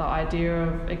the idea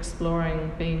of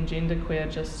exploring being genderqueer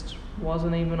just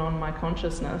wasn't even on my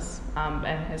consciousness, and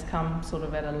has come sort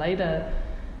of at a later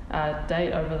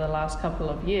date over the last couple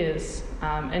of years.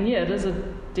 And it is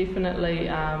definitely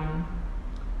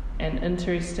an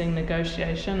interesting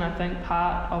negotiation. I think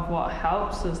part of what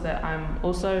helps is that I'm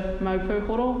also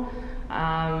maupuhoro,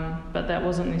 but that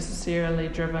wasn't necessarily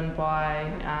driven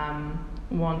by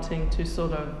wanting to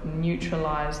sort of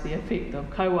neutralise the effect of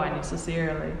kauai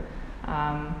necessarily.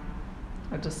 I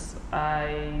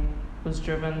was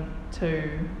driven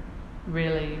to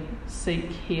really seek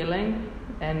healing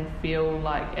and feel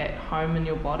like at home in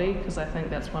your body, because I think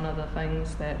that's one of the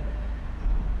things that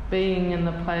being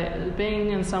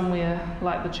in somewhere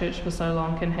like the church for so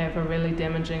long can have a really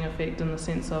damaging effect, in the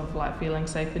sense of like feeling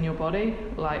safe in your body,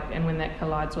 and when that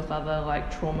collides with other like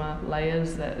trauma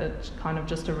layers, that it's kind of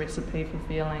just a recipe for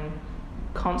feeling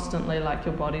constantly like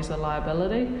your body's a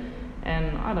liability.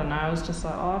 And I don't know, I was just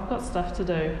like, I've got stuff to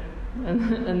do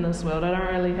in this world. I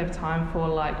don't really have time for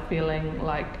like feeling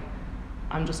like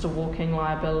I'm just a walking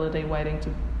liability waiting to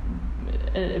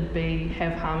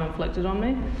have harm inflicted on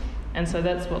me. And so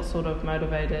that's what sort of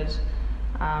motivated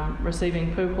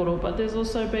receiving puhoro. But there's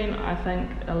also been, I think,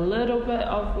 a little bit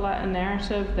of like a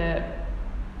narrative that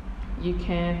you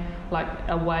can, like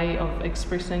a way of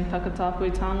expressing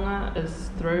takatapuitanga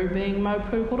is through being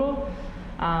maupuhoro.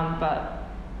 But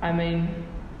I mean,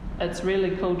 it's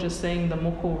really cool just seeing the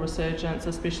moko resurgence,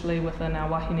 especially within our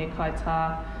wahine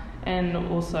kaitā, and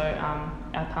also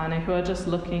our tāne, who are just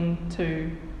looking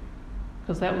to,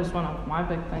 because that was one of my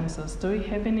big things, is do we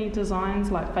have any designs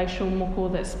like facial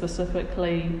moko that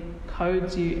specifically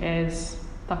codes you as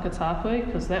takatapui,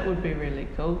 because that would be really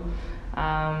cool.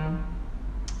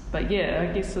 But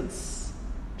I guess it's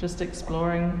just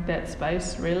exploring that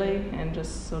space really, and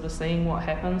just sort of seeing what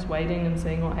happens, waiting and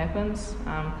seeing what happens,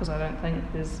 because I don't think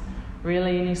there's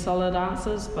really any solid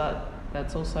answers, but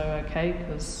that's also okay,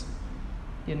 because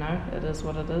it is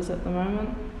what it is at the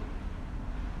moment.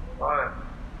 Right.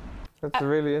 That's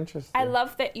really interesting. I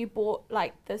love that you brought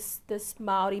like this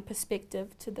Māori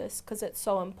perspective to this, because it's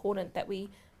so important that we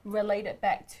relate it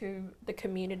back to the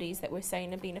communities that we're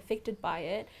saying are being affected by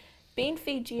it. Being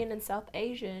Fijian and South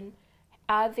Asian,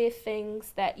 are there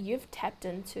things that you've tapped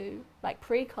into, like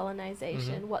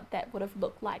pre-colonization, what that would have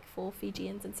looked like for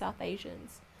Fijians and South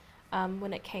Asians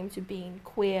when it came to being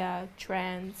queer,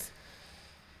 trans,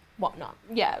 whatnot?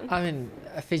 Yeah. I mean,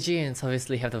 Fijians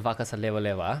obviously have the Vakasa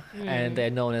Lewa and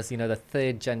they're known as, the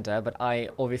third gender, but I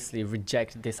obviously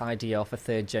reject this idea of a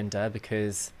third gender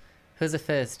because who's the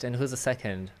first and who's the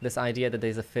second? This idea that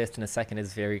there's a first and a second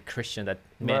is very Christian, that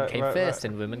men came first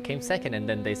and women came second, and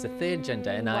then there's a third gender.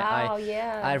 And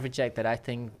I reject that. I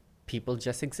think people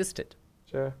just existed.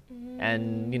 Sure.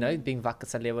 And, being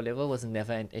Vakasa Lewa was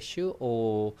never an issue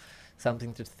or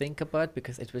something to think about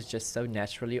because it was just so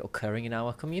naturally occurring in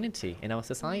our community, in our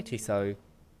society. So,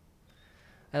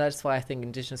 and that's why I think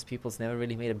Indigenous peoples never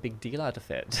really made a big deal out of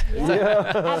it.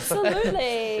 Yeah,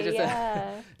 absolutely.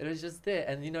 It was just there.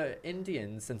 And,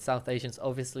 Indians and South Asians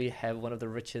obviously have one of the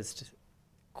richest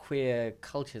queer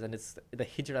cultures, and it's the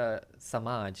Hijra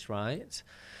Samaj, right?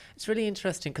 It's really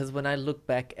interesting because when I look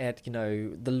back at,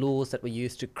 the laws that were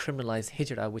used to criminalize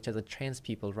Hijra, which are the trans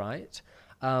people, right?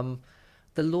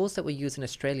 The laws that were used in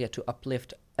Australia to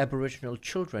uplift Aboriginal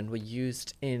children were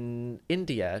used in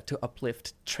India to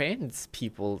uplift trans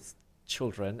people's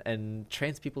children and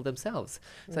trans people themselves.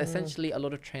 So essentially, a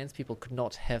lot of trans people could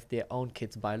not have their own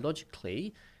kids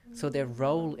biologically. So their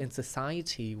role in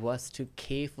society was to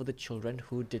care for the children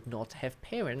who did not have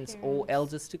parents or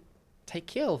elders to take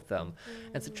care of them.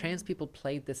 And so trans people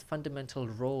played this fundamental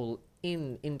role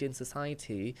in Indian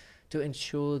society to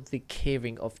ensure the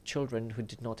caring of children who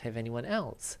did not have anyone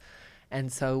else.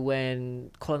 And so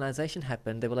when colonization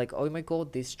happened, they were like, oh my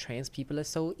God, these trans people are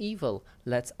so evil.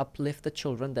 Let's uplift the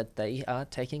children that they are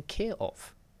taking care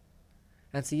of.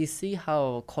 And so you see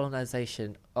how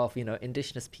colonization of,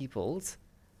 Indigenous peoples,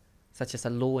 such as a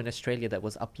law in Australia that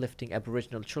was uplifting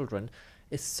Aboriginal children,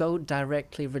 is so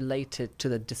directly related to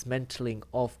the dismantling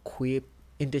of queer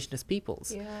Indigenous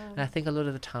peoples. Yeah. And I think a lot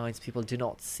of the times people do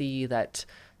not see that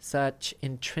such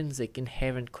intrinsic,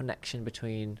 inherent connection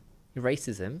between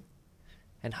racism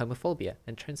and homophobia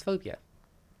and transphobia.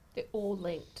 They're all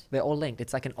linked. They're all linked.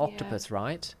 It's like an octopus,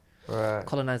 right? Right.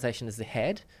 Colonization is the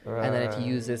head, and then it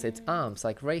uses its arms,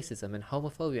 like racism and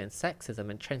homophobia and sexism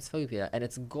and transphobia, and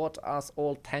it's got us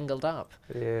all tangled up,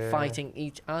 fighting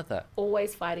each other.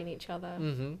 Always fighting each other.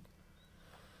 Mm-hmm.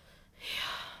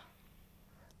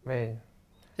 Man.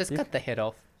 Just cut the head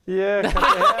off. Yeah.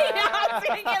 I was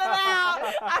gonna get it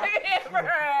out. I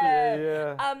remember.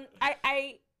 Yeah.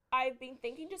 I've been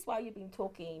thinking just while you've been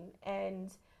talking,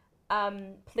 and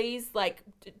please,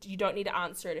 you don't need to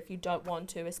answer it if you don't want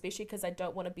to, especially because I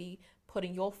don't want to be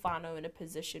putting your whānau in a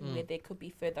position where there could be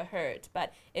further hurt.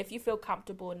 But if you feel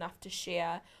comfortable enough to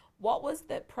share, what was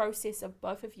the process of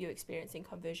both of you experiencing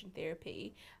conversion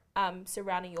therapy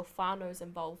surrounding your whānau's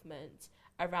involvement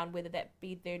around whether that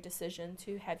be their decision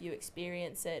to have you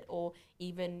experience it or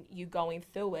even you going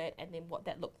through it, and then what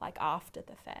that looked like after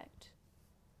the fact?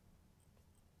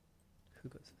 Who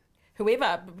goes?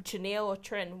 Whoever, Shaneel or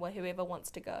Trin, whoever wants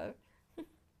to go.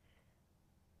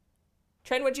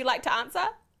 Trin, would you like to answer?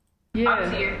 Yeah.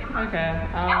 Okay.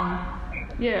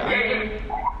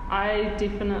 I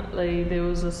definitely, there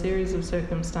was a series of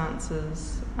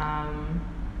circumstances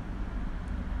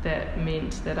that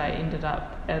meant that I ended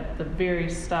up at the very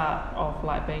start of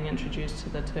being introduced to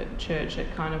the church.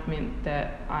 It kind of meant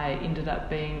that I ended up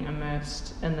being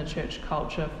immersed in the church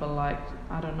culture for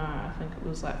I don't know, I think it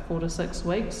was 4 to 6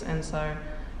 weeks. And so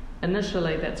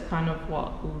initially that's kind of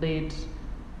what led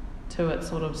to it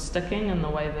sort of sticking in the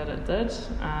way that it did.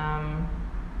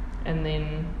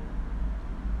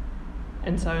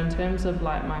 And so in terms of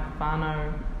my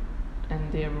whānau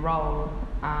and their role,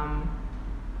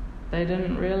 they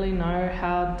didn't really know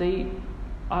how deep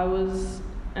I was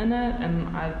in it, and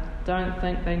I don't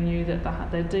think they knew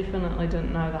that they definitely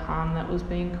didn't know the harm that was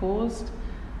being caused.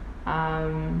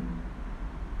 And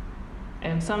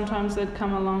sometimes they'd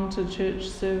come along to church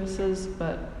services,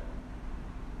 but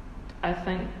I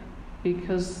think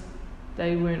because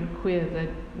they weren't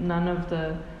queer, none of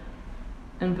the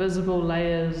invisible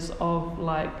layers of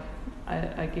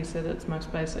I guess at its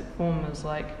most basic form is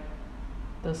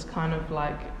this kind of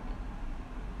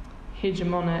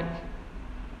hegemonic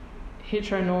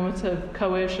heteronormative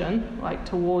coercion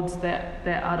towards that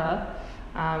other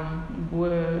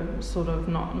were sort of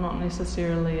not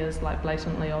necessarily as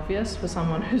blatantly obvious for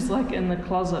someone who's in the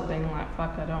closet being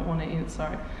fuck, I don't want to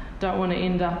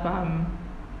end up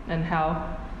in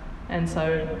hell. And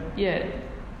so they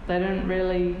didn't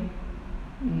really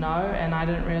know, and I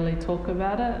didn't really talk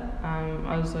about it.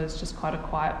 I was always just quite a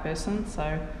quiet person,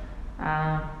 so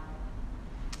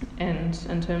and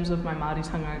in terms of my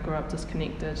Māoritanga, I grew up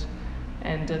disconnected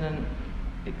and didn't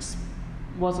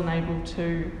wasn't able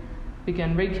to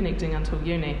begin reconnecting until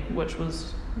uni, which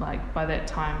was like by that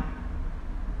time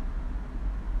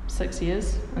 6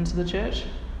 years into the church.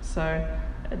 So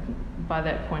by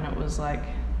that point it was like,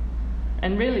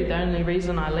 and really the only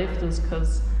reason I left is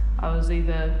because I was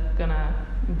either gonna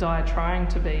die trying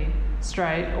to be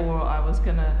straight, or I was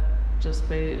gonna just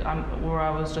be, or I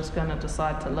was just gonna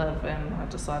decide to live, and I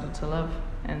decided to live,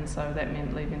 and so that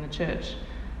meant leaving the church.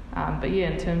 But yeah,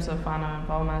 in terms of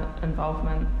whānau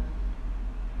involvement,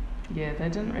 yeah, they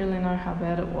didn't really know how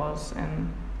bad it was,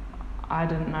 and I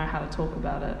didn't know how to talk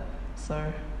about it,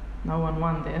 so no one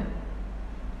won there.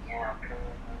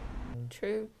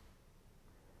 True.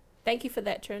 Thank you for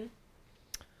that, Trin.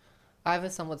 I have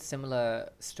a somewhat similar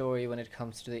story when it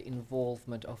comes to the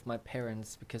involvement of my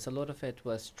parents, because a lot of it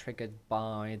was triggered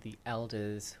by the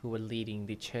elders who were leading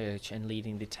the church and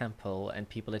leading the temple and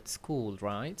people at school,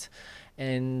 right?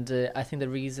 And I think the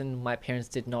reason my parents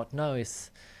did not know is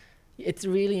it's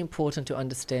really important to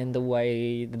understand the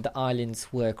way that the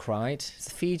islands work, right?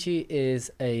 Fiji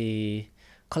is a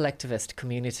collectivist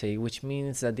community, which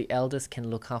means that the elders can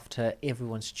look after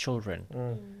everyone's children.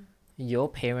 Your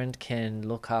parent can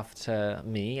look after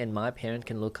me, and my parent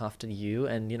can look after you.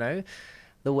 And, you know,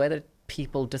 the way that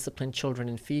people discipline children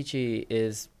in Fiji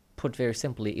is, put very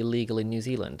simply, illegal in New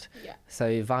Zealand. Yeah.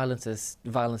 So violence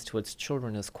towards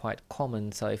children is quite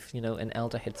common. So if, you know, an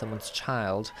elder had someone's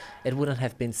child, it wouldn't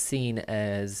have been seen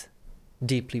as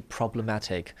deeply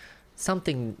problematic.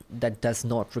 Something that does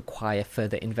not require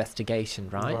further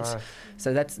investigation, right?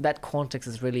 So that context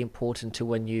is really important to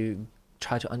when you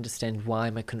try to understand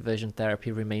why my conversion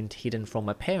therapy remained hidden from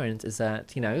my parents, is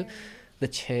that, you know, the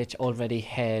church already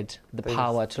had the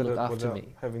power to look after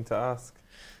me. Having to ask.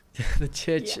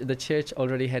 The church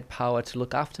already had power to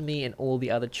look after me and all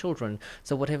the other children.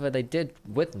 So whatever they did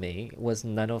with me was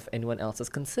none of anyone else's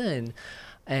concern.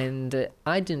 And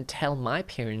I didn't tell my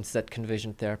parents that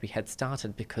conversion therapy had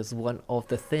started, because one of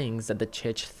the things that the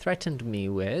church threatened me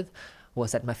with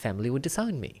was that my family would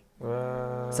disown me.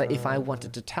 So if I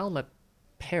wanted to tell my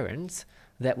parents,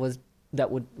 that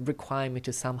would require me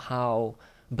to somehow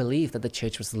believe that the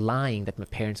church was lying, that my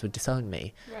parents would disown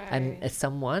me. And as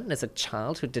a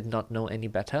child who did not know any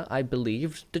better, I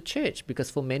believed the church,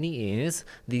 because for many years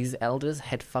these elders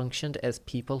had functioned as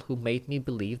people who made me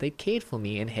believe they cared for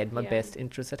me and had my best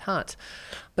interests at heart.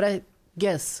 But I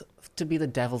guess, to be the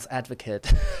devil's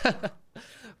advocate,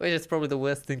 which is probably the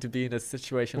worst thing to be in a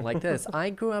situation like this,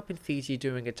 I grew up in Fiji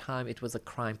during a time it was a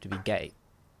crime to be gay.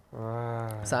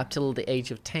 So up till the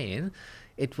age of 10,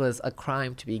 it was a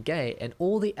crime to be gay, and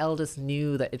all the elders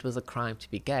knew that it was a crime to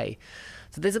be gay.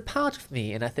 So there's a part of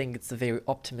me, and I think it's a very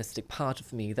optimistic part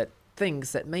of me, that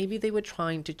thinks that maybe they were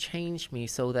trying to change me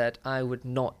so that I would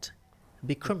not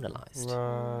be criminalized.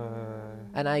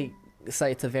 And I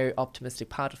say it's a very optimistic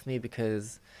part of me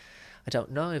because I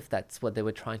don't know if that's what they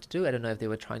were trying to do. I don't know if they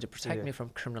were trying to protect me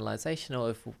from criminalization, or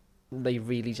if they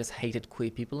really just hated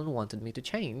queer people and wanted me to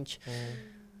change.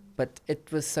 But it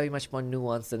was so much more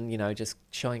nuanced than, you know, just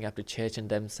showing up to church and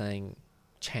them saying,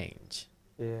 change.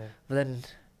 But then,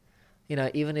 you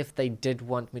know, even if they did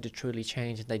want me to truly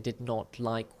change and they did not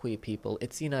like queer people,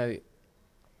 it's, you know,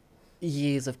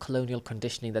 years of colonial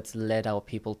conditioning that's led our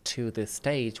people to this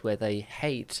stage where they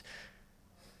hate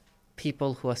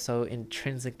people who are so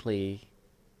intrinsically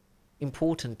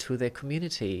important to their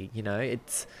community. You know,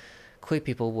 it's... Queer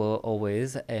people were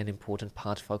always an important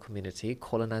part of our community.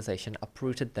 Colonization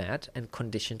uprooted that and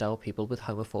conditioned our people with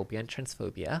homophobia and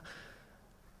transphobia.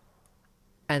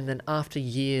 And then after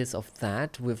years of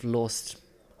that, we've lost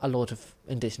a lot of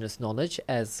Indigenous knowledge,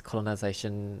 as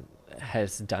colonization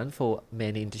has done for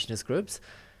many Indigenous groups.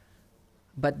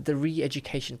 But the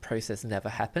re-education process never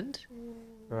happened.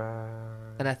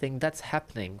 And I think that's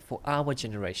happening for our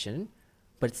generation,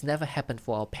 but it's never happened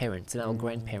for our parents and our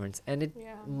grandparents, and it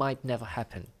might never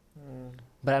happen.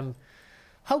 But I'm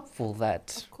hopeful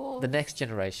that the next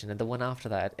generation and the one after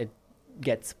that, it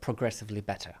gets progressively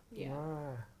better.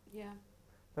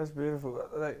 That's beautiful.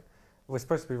 Like, we're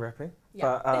supposed to be rapping,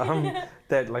 but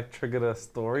that like triggered a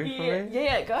story for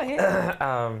me. Go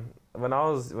ahead. When I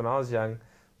was young,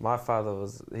 my father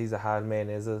he's a hard man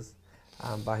as is,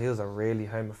 but he was a really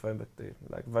homophobic dude,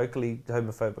 like vocally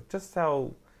homophobic. Just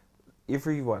how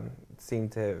everyone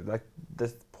seemed to have like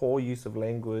this poor use of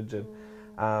language,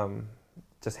 and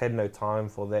just had no time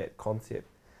for that concept.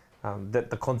 That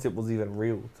the concept was even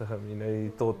real to him. You know, he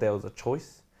thought there was a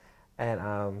choice.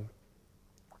 And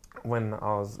when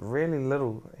I was really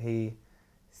little, he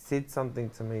said something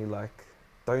to me like,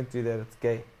 "Don't do that, it's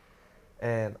gay."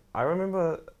 And I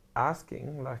remember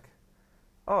asking like,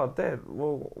 "Oh, Dad,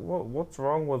 well, what's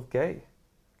wrong with gay?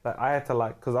 Like I had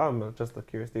to because I'm just a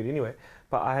curious dude anyway,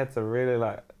 but I had to really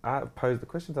I posed the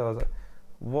question to him. I was like,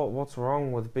 what's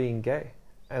wrong with being gay?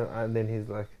 And then he's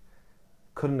like,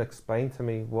 couldn't explain to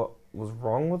me what was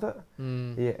wrong with it.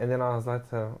 Yeah, and then I was like,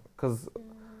 because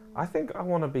I think I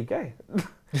want to be gay.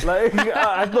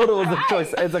 I thought it was a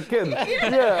choice as a kid.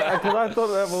 Yeah, because I thought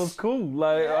that was cool.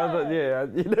 I thought,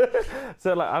 you know.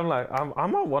 So I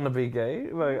might want to be gay.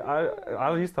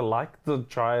 I used to like to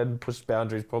try and push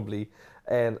boundaries probably,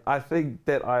 and I think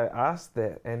that I asked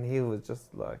that, and he was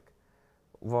just like,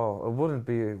 well, it wouldn't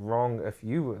be wrong if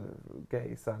you were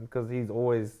gay, son, because he's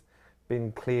always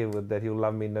been clear with that he'll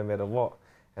love me no matter what.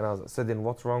 And I was like, so then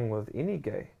what's wrong with any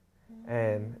gay?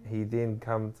 And he then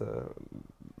come to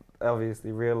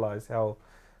obviously realize how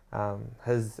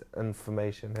his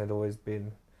information had always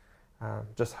been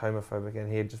just homophobic,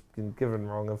 and he had just been given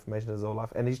wrong information his whole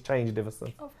life, and he's changed ever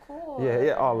since. Of course.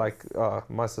 Yeah. Oh,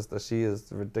 my sister, she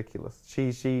is ridiculous. She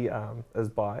is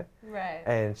bi, Right.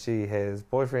 and she has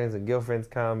boyfriends and girlfriends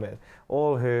come, and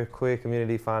all her queer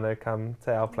community whānau come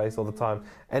to our place all the time.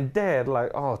 And Dad,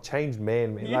 changed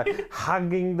man,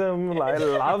 hugging them,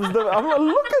 loves them. I'm like,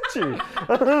 look at you.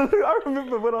 I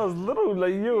remember when I was little,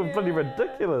 you were pretty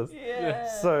ridiculous. Yeah.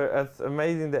 So it's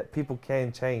amazing that people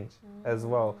can change as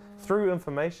well through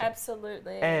information.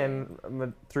 Absolutely. And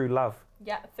through love.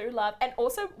 Yeah, through love. And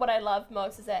also what I love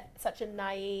most is that such a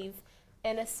naive,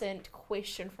 innocent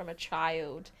question from a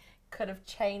child could have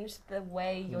changed the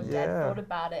way your dad thought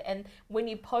about it. And when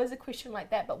you pose a question like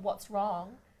that, but what's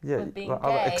wrong with being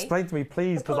gay? Explain to me,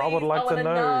 please, because I would like to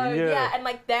know. Yeah, and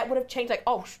that would have changed,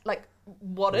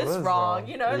 what is wrong?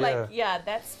 You know,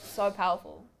 that's so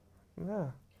powerful. Yeah.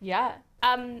 Yeah.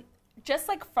 Just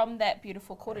from that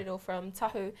beautiful kōrero from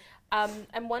Tahu,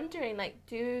 I'm wondering,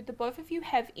 do the both of you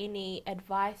have any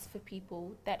advice for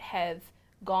people that have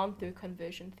gone through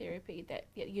conversion therapy that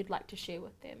you'd like to share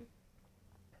with them?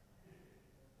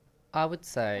 I would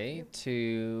say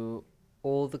to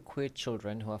all the queer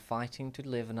children who are fighting to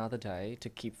live another day to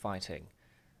keep fighting.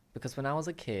 Because when I was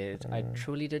a kid, I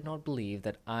truly did not believe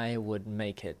that I would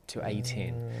make it to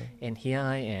 18. And here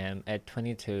I am at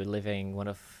 22 living one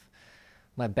of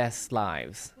my best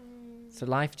lives. So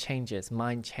life changes,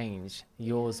 mine change,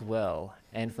 yours will.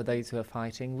 And for those who are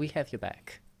fighting, we have your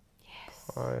back.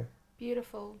 Yes. Aye.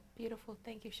 Beautiful, beautiful.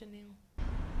 Thank you, Shaneel.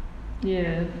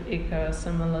 Yeah, echo a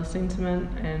similar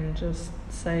sentiment and just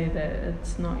say that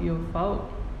it's not your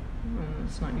fault. And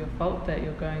it's not your fault that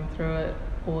you're going through it,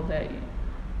 or that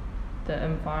the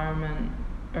environment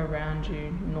around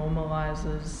you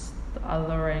normalizes the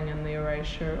othering and the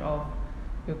erasure of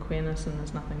your queerness, and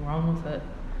there's nothing wrong with it.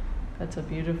 It's a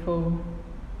beautiful,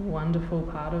 wonderful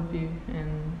part of you,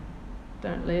 and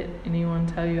don't let anyone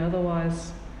tell you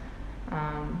otherwise.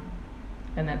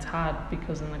 And that's hard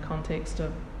because in the context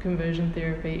of conversion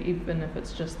therapy, even if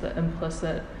it's just the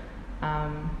implicit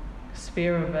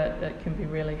sphere of it, it can be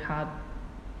really hard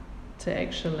to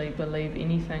actually believe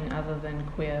anything other than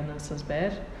queerness is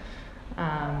bad.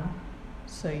 I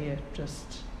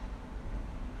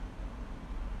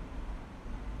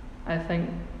think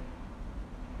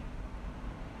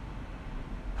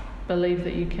believe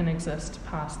that you can exist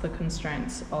past the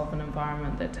constraints of an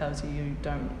environment that tells you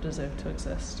don't deserve to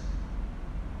exist.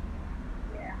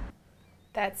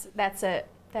 That's it.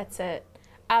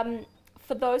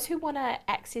 For those who want to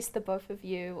access the both of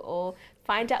you or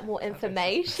find out more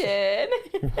information,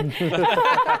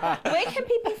 where can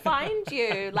people find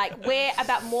you? Where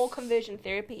about more conversion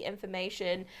therapy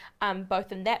information,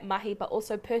 both in that mahi but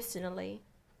also personally?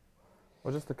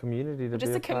 Or just the community to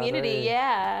just be the community,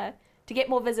 yeah. To get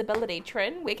more visibility.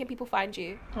 Trin, where can people find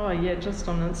you? Oh yeah, just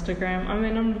on Instagram. I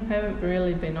mean, I haven't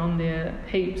really been on there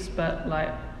heaps, but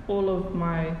all of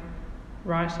my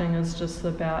writing is just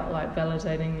about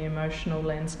validating the emotional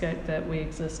landscape that we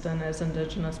exist in as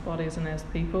Indigenous bodies and as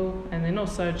people, and then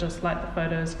also just the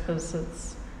photos because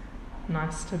it's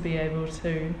nice to be able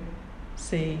to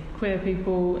see queer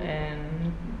people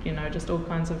and just all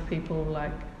kinds of people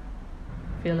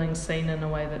feeling seen in a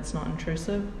way that's not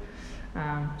intrusive.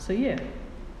 So yeah.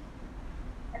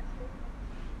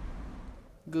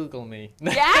 Google me.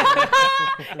 Yeah.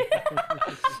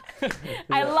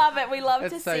 I love it. We love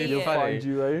to see You'll it. Find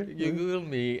you, eh? You Google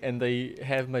me and they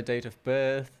have my date of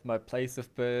birth, my place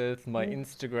of birth, my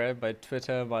Instagram, my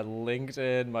Twitter, my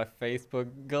LinkedIn, my Facebook.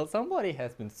 Girl, somebody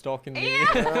has been stalking me.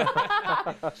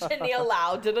 Shaneel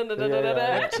Lal.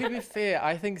 But to be fair,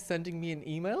 I think sending me an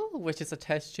email, which is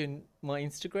attached to my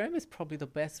Instagram, is probably the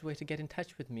best way to get in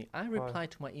touch with me. I reply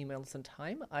to my emails on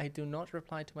time. I do not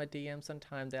reply to my DMs on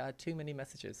time. There are too many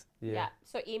messages. Yeah.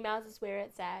 So emails is where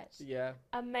it's at. Yeah.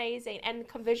 Amazing. And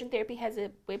Conversion Therapy has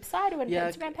a website or an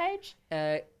Instagram page?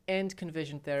 And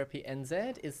Conversion Therapy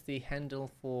NZ is the handle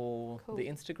for the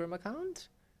Instagram account.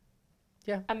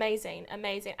 Yeah. Amazing.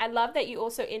 I love that you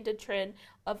also ended, Trin,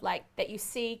 of like that you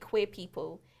see queer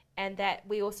people and that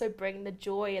we also bring the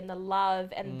joy and the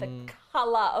love and the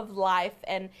colour of life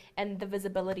and the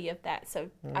visibility of that. So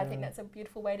I think that's a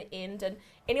beautiful way to end. And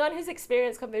anyone who's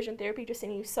experienced conversion therapy, just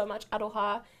sending you so much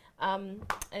aroha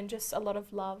and just a lot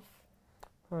of love.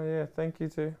 Oh yeah, thank you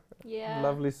too. Yeah.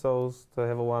 Lovely souls to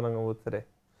have a wānanga with today.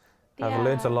 Yeah. I've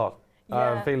learnt a lot. Yeah.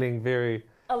 I'm feeling very...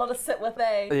 A lot of sit with,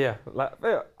 eh? Yeah,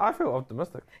 I feel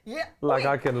optimistic. Yeah. Like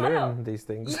I can learn these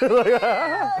things.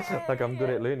 Like I'm good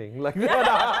at learning. Like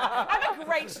I'm a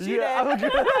great student.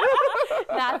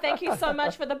 Nah, thank you so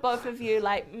much for the both of you.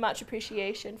 Like, much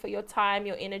appreciation for your time,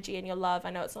 your energy, and your love.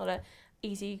 I know it's not an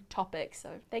easy topic, so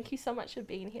thank you so much for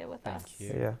being here with us. Thank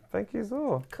you. Yeah, thank you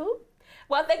so. Cool.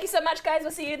 Well, thank you so much, guys.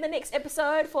 We'll see you in the next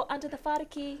episode for Under the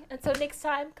Whāriki. Until next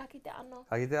time, ka kite anō.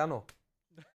 Ka kite anō.